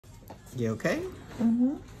You okay?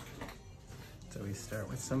 Mm-hmm. So we start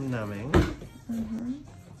with some numbing. Mm-hmm.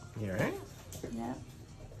 You all right? Yeah.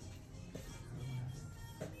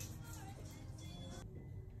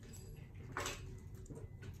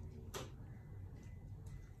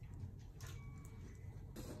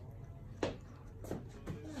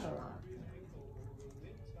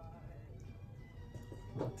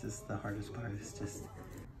 This is the hardest part, is just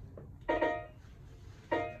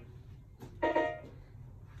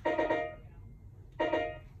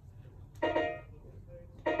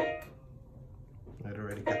I'd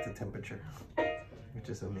already got the temperature, which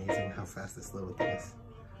is amazing how fast this little thing is.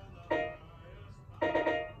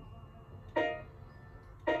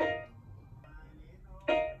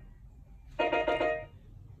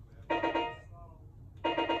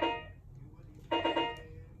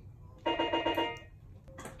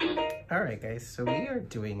 All right, guys, so we are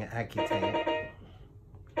doing Accutite.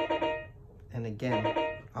 And again,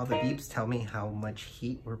 all the beeps tell me how much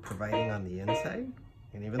heat we're providing on the inside.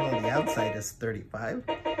 And even though the outside is 35,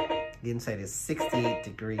 the inside is 68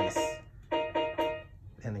 degrees.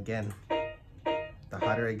 And again, the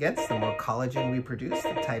hotter it gets, the more collagen we produce,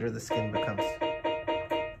 the tighter the skin becomes.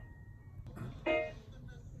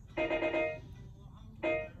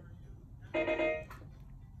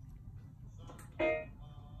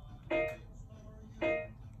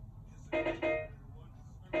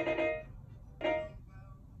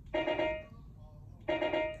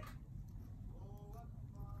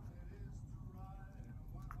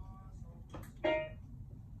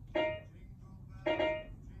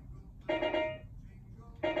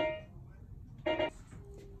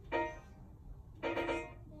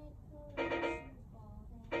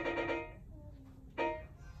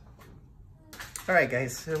 All right,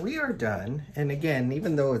 guys, so we are done. And again,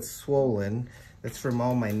 even though it's swollen, that's from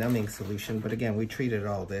all my numbing solution. But again, we treated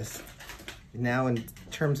all this. Now, in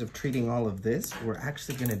terms of treating all of this, we're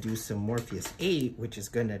actually gonna do some Morpheus 8, which is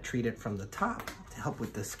gonna treat it from the top to help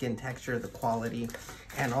with the skin texture, the quality,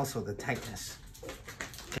 and also the tightness.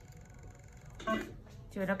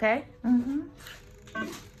 Doing okay? Mm-hmm.